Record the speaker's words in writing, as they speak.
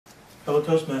fellow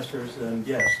Toastmasters and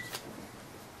guests.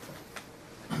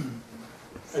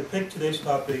 I picked today's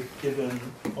topic given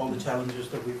all the challenges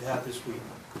that we've had this week.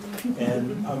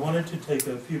 And I wanted to take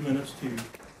a few minutes to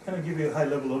kind of give you a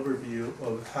high-level overview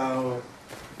of how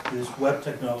this web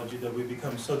technology that we've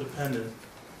become so dependent,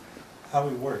 how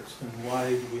it works and why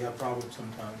do we have problems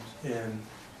sometimes, and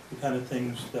the kind of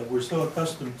things that we're so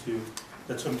accustomed to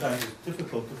that sometimes it's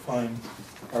difficult to find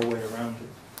our way around it.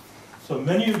 So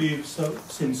many of you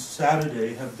since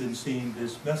Saturday have been seeing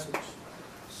this message,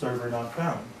 server not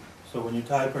found. So when you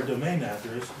type our domain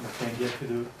address, you can't get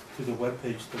to the web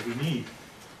page that we need.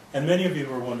 And many of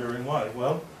you are wondering why.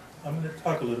 Well, I'm going to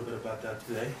talk a little bit about that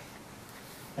today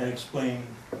and explain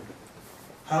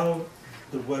how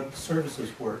the web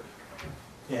services work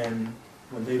and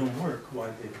when they don't work,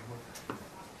 why they don't work.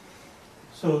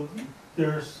 So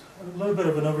there's a little bit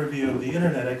of an overview of the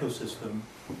internet ecosystem,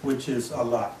 which is a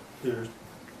lot. There's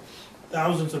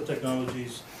thousands of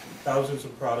technologies, thousands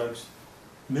of products,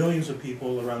 millions of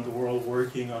people around the world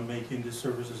working on making these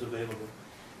services available.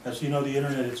 As you know, the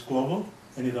internet is global,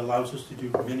 and it allows us to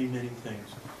do many, many things.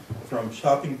 From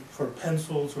shopping for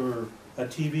pencils or a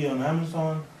TV on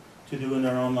Amazon to doing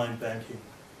our online banking,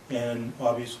 and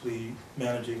obviously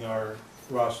managing our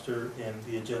roster and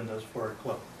the agendas for our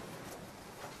club.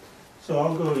 So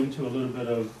I'll go into a little bit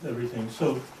of everything.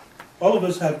 So all of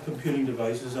us have computing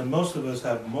devices, and most of us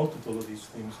have multiple of these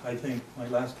things. I think my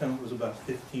last count was about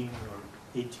 15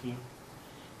 or 18.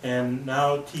 And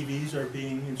now TVs are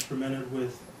being instrumented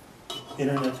with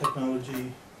internet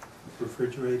technology,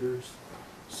 refrigerators.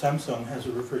 Samsung has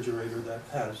a refrigerator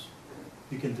that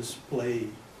you can display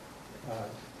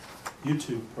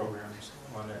YouTube programs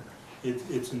on it.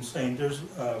 It's insane. There's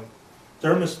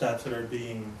thermostats that are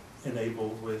being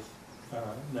enabled with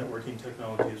networking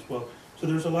technology as well. So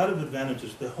there's a lot of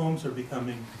advantages. The homes are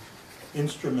becoming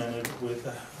instrumented with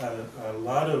a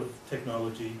lot of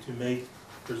technology to make,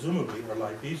 presumably, our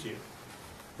life easier.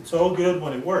 It's all good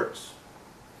when it works.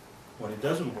 When it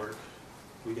doesn't work,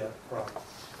 we got problems.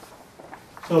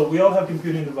 So we all have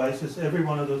computing devices. Every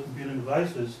one of those computing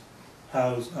devices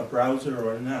has a browser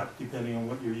or an app, depending on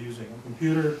what you're using. A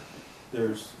computer,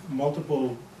 there's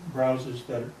multiple browsers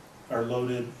that are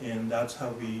loaded, and that's how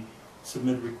we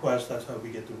submit requests, that's how we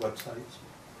get to websites.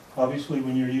 Obviously,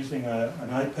 when you're using an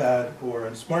iPad or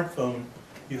a smartphone,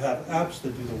 you have apps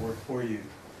that do the work for you.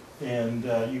 And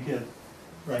you get,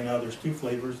 right now there's two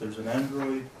flavors, there's an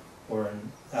Android or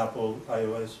an Apple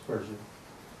iOS version.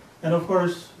 And of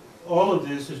course, all of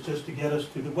this is just to get us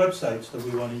to the websites that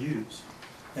we want to use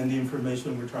and the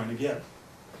information we're trying to get.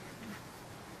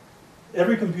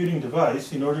 Every computing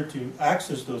device, in order to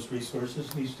access those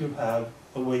resources, needs to have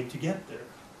a way to get there.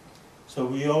 So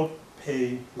we all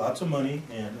pay lots of money,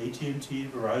 and AT&T,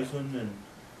 Verizon,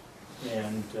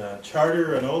 and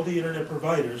Charter, and all the internet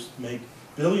providers make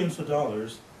billions of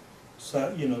dollars,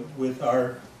 with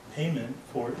our payment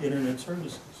for internet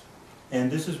services. And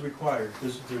this is required.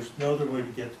 There's no other way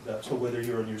to get to that. So whether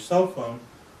you're on your cell phone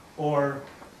or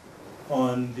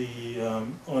on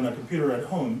a computer at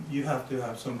home, you have to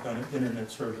have some kind of internet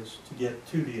service to get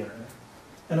to the internet.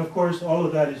 And of course, all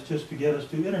of that is just to get us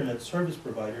to internet service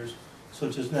providers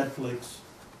such as Netflix,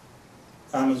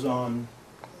 Amazon,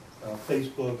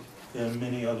 Facebook, and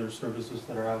many other services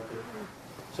that are out there.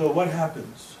 So what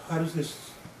happens? How does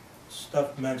this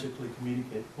stuff magically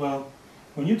communicate? Well,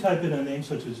 when you type in a name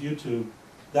such as YouTube,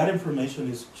 that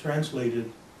information is translated,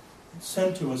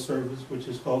 sent to a service which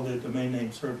is called the domain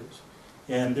name service.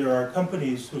 And there are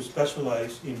companies who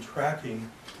specialize in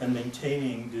tracking and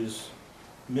maintaining these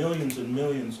millions and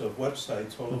millions of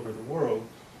websites all over the world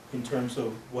in terms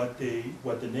of what the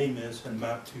name is and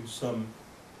map to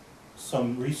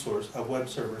some resource, a web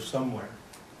server somewhere.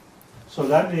 So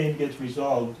that name gets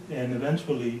resolved, and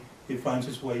eventually it finds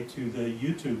its way to the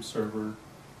YouTube server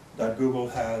that Google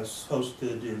has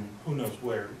hosted in who knows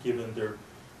where, given their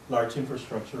large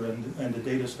infrastructure and the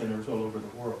data centers all over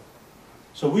the world.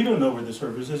 So we don't know where the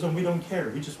service is, and we don't care.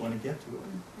 We just want to get to it.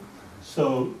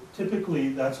 So typically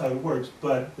that's how it works.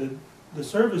 But the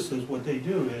services, what they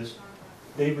do is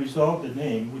they resolve the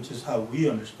name, which is how we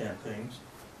understand things,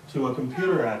 to a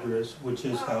computer address, which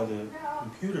is how the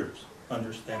computers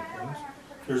understand things.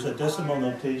 There's a decimal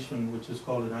notation, which is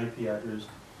called an IP address,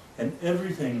 and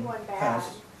everything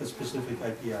has a specific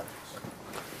IP address.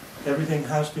 Everything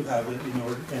has to have it in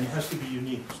order, and it has to be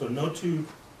unique. So no two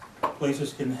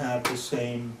places can have the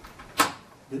same,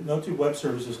 no two web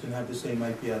services can have the same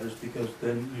IP address, because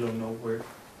then you don't know where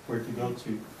to go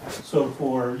to. So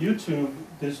for YouTube,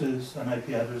 this is an IP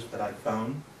address that I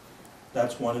found.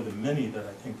 That's one of the many that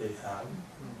I think they have.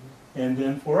 And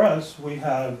then for us, we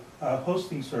have a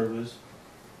hosting service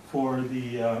for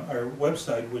our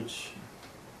website, which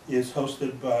is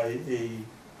hosted by a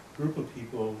group of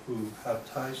people who have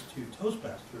ties to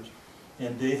Toastmasters,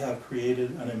 and they have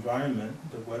created an environment,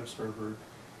 the web server,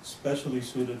 specially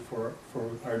suited for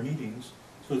our meetings.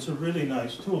 So it's a really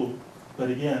nice tool, but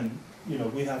again, you know,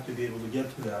 we have to be able to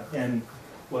get to that. And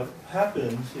what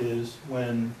happens is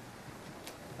when,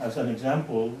 as an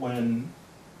example, when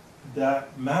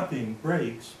that mapping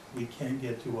breaks, we can't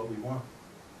get to what we want.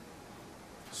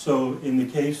 So in the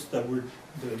case that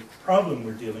the problem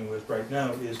we're dealing with right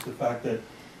now is the fact that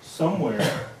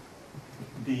somewhere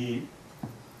the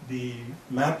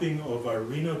mapping of our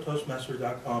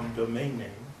renotoastmaster.com domain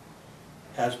name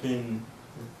has been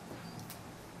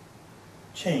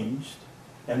changed,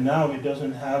 and now it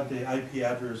doesn't have the IP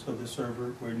address of the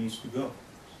server where it needs to go.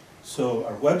 So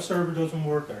our web server doesn't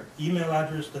work, our email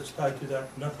address that's tied to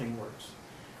that, nothing works.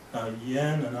 Now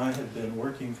Yan and I have been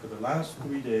working for the last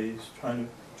 3 days trying to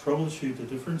troubleshoot the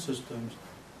different systems,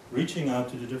 reaching out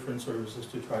to the different services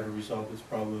to try to resolve this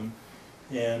problem.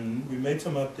 And we made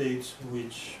some updates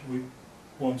which we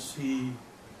won't see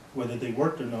whether they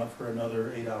worked or not for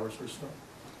another 8 hours or so.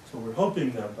 So we're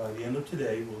hoping that by the end of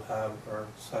today we'll have our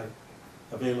site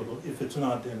available. If it's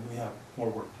not, then we have more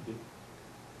work to do.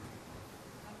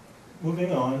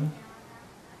 Moving on.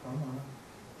 I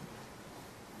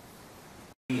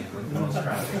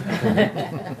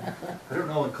don't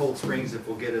know in Cold Springs if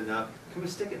we'll get enough. Can we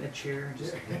stick it in a chair and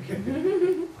just thank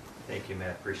you? Thank you,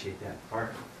 Matt. Appreciate that.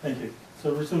 Art. Thank you.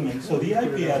 So resuming, so the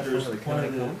IP address, one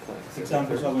of the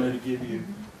examples I wanted to give you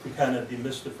to kind of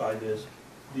demystify this.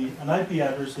 An IP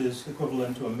address is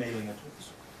equivalent to a mailing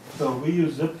address. So we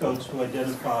use zip codes to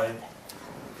identify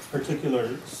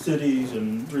particular cities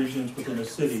and regions within a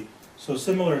city. So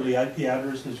similarly, IP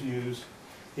addresses use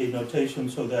a notation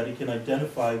so that it can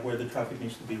identify where the traffic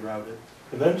needs to be routed.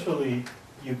 Eventually,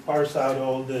 you parse out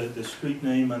all the street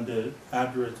name and the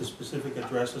address, the specific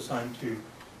address assigned to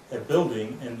a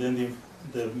building, and then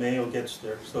the mail gets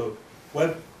there. So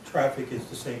web traffic is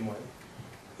the same way.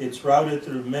 It's routed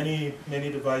through many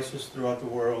devices throughout the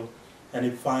world, and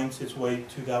it finds its way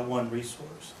to that one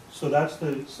resource. So that's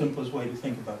the simplest way to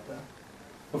think about that.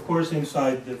 Of course,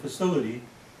 inside the facility,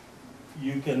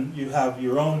 you have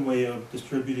your own way of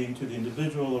distributing to the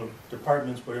individual or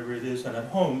departments, whatever it is, and at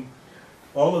home,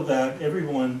 all of that,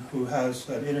 everyone who has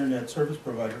an internet service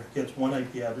provider gets one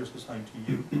IP address assigned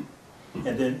to you.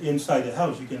 And then inside the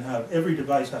house, you can have, every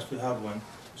device has to have one.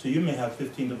 So you may have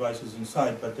 15 devices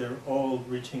inside, but they're all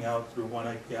reaching out through one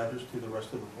IP address to the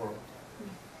rest of the world.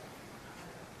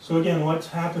 So again, what's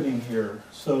happening here?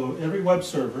 So every web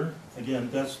server, again,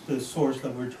 that's the source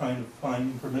that we're trying to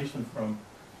find information from,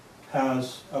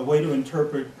 has a way to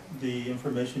interpret the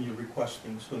information you're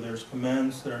requesting. So there's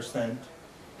commands that are sent,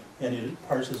 and it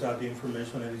parses out the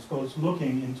information, and it goes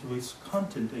looking into its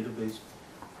content database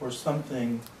for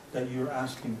something that you're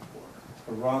asking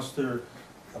for. A roster,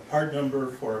 a part number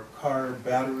for a car,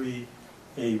 battery,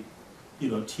 a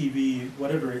TV,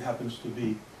 whatever it happens to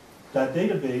be. That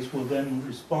database will then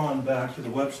respond back to the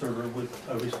web server with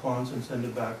a response and send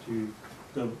it back to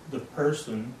the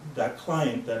person, that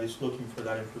client that is looking for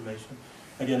that information.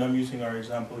 Again, I'm using our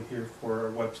example here for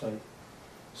our website.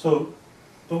 So,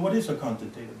 but what is a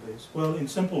content database? Well, in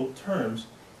simple terms,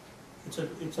 it's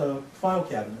a file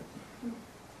cabinet.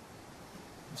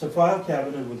 It's a file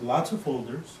cabinet with lots of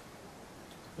folders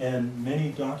and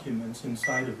many documents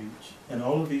inside of each. And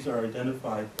all of these are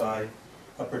identified by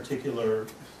a particular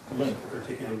link, a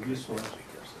particular resource.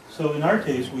 So in our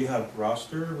case, we have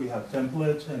roster, we have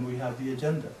templates, and we have the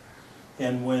agenda.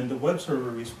 And when the web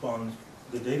server responds,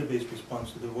 the database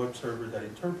responds to the web server that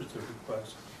interprets the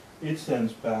request, it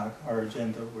sends back our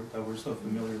agenda that we're so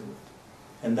familiar with.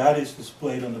 And that is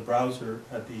displayed on the browser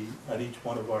at each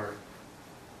one of our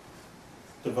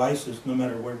devices, no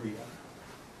matter where we are.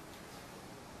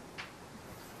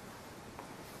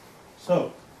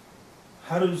 So,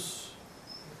 how does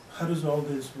all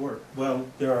this work? Well,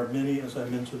 there are many, as I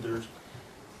mentioned, there's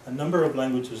a number of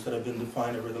languages that have been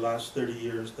defined over the last 30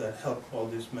 years that help all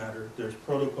this matter. There's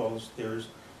protocols, there's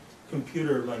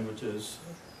computer languages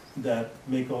that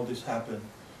make all this happen.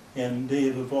 And they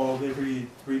have evolved every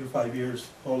 3 to 5 years.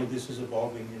 All of this is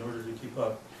evolving in order to keep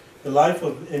up. The life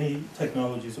of any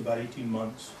technology is about 18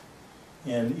 months,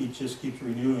 and it just keeps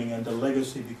renewing, and the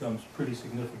legacy becomes pretty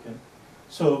significant.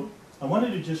 So I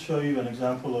wanted to just show you an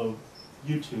example of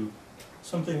YouTube,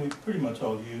 something we pretty much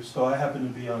all use. So I happen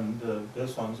to be on the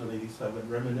best songs of '87,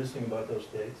 reminiscing about those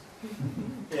days.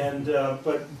 And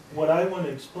but what I want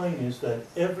to explain is that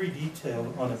every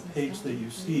detail on a page that you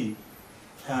see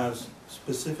has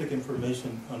specific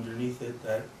information underneath it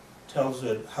that tells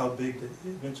it how big the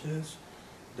image is,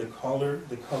 the color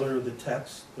of the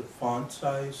text, the font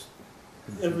size,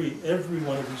 every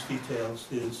one of these details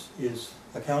is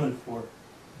accounted for.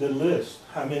 The list,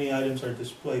 how many items are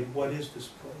displayed, what is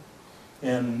displayed.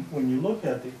 And when you look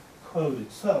at the code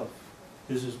itself,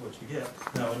 this is what you get.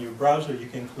 Now in your browser you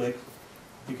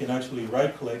can actually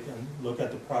right-click and look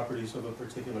at the properties of a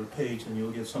particular page and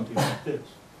you'll get something like this.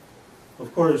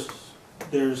 Of course,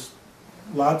 there's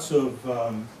lots of,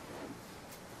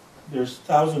 there's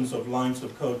thousands of lines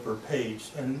of code per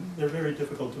page and they're very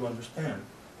difficult to understand,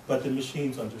 but the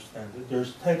machines understand it.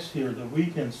 There's text here that we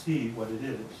can see what it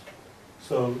is.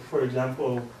 So, for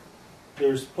example,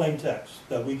 there's plain text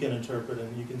that we can interpret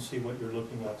and you can see what you're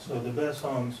looking at. So the best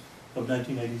songs of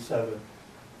 1987,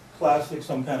 classic,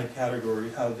 some kind of category,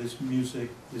 how this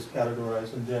music is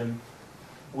categorized, and then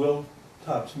Will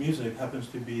Top's Music happens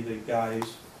to be the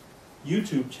guy's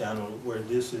YouTube channel where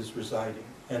this is residing.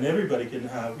 And everybody can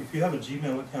have, if you have a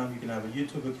Gmail account, you can have a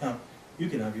YouTube account, you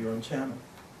can have your own channel.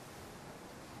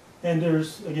 And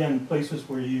there's, again, places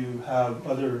where you have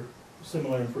other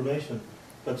similar information.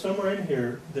 But somewhere in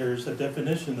here, there's a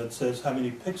definition that says how many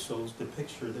pixels the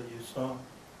picture that you saw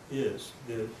is,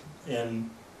 and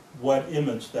what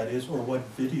image that is, or what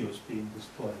video is being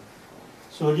displayed.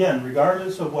 So again,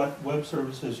 regardless of what web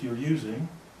services you're using,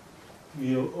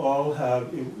 you all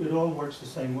have, it all works the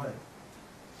same way.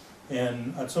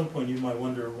 And at some point you might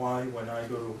wonder why when I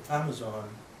go to Amazon,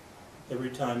 every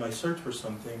time I search for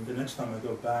something, the next time I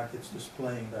go back it's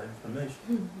displaying that information.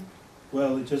 Mm-hmm.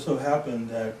 Well, it just so happened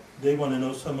that they want to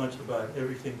know so much about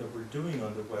everything that we're doing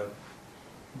on the web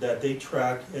that they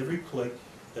track every click,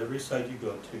 every site you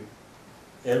go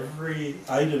to, every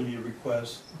item you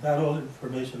request. That all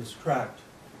information is tracked,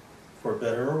 for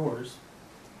better or worse,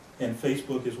 and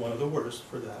Facebook is one of the worst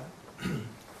for that.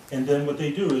 And then what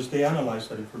they do is they analyze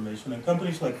that information, and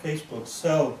companies like Facebook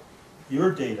sell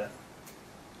your data,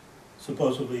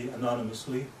 supposedly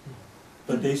anonymously,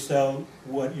 but they sell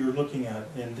what you're looking at,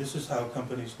 and this is how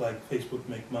companies like Facebook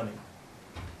make money.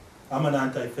 I'm an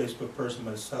anti-Facebook person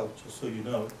myself, just so you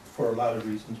know, for a lot of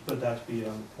reasons, but that's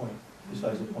beyond the point,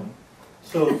 besides the point.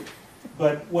 So,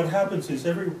 but what happens is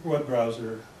every web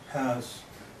browser has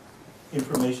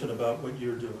information about what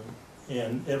you're doing,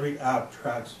 and every app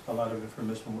tracks a lot of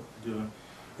information what you're doing.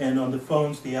 And on the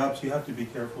phones, the apps, you have to be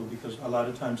careful because a lot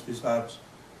of times these apps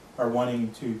are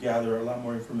wanting to gather a lot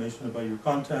more information about your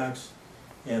contacts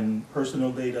and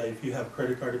personal data. If you have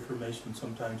credit card information,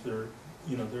 sometimes they're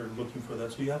looking for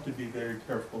that. So you have to be very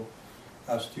careful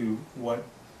as to what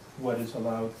is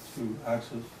allowed to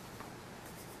access.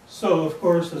 So of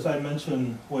course, as I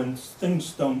mentioned, when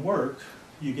things don't work,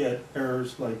 you get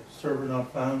errors like server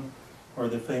not found or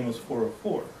the famous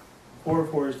 404.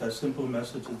 404 is that simple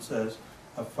message that says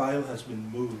a file has been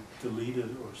moved,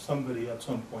 deleted, or somebody at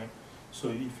some point. So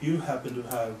if you happen to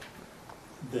have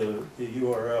the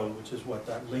URL, which is what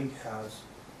that link has,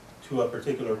 to a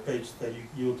particular page that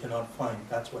you cannot find,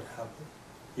 that's what happened.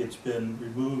 It's been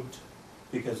removed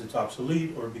because it's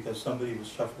obsolete or because somebody was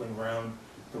shuffling around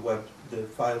the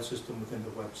file system within the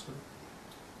web server.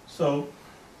 So,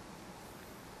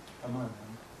 come on, man.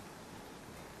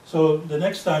 So the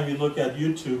next time you look at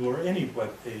YouTube or any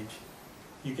web page,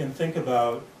 you can think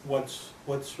about what's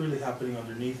really happening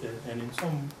underneath it, and in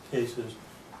some cases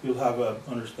you'll have an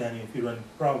understanding. If you run into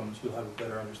problems, you'll have a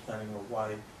better understanding of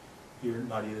why you're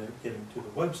not either getting to the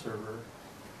web server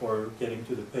or getting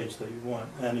to the page that you want.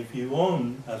 And if you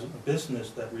own as a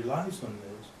business that relies on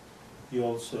this, you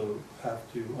also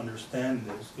have to understand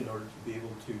this in order to be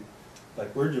able to,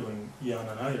 like we're doing, Jan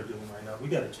and I are doing right now, we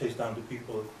got to chase down the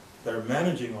people that are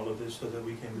managing all of this so that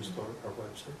we can restore our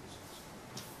web services.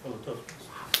 Hello,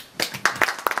 Toastmasters.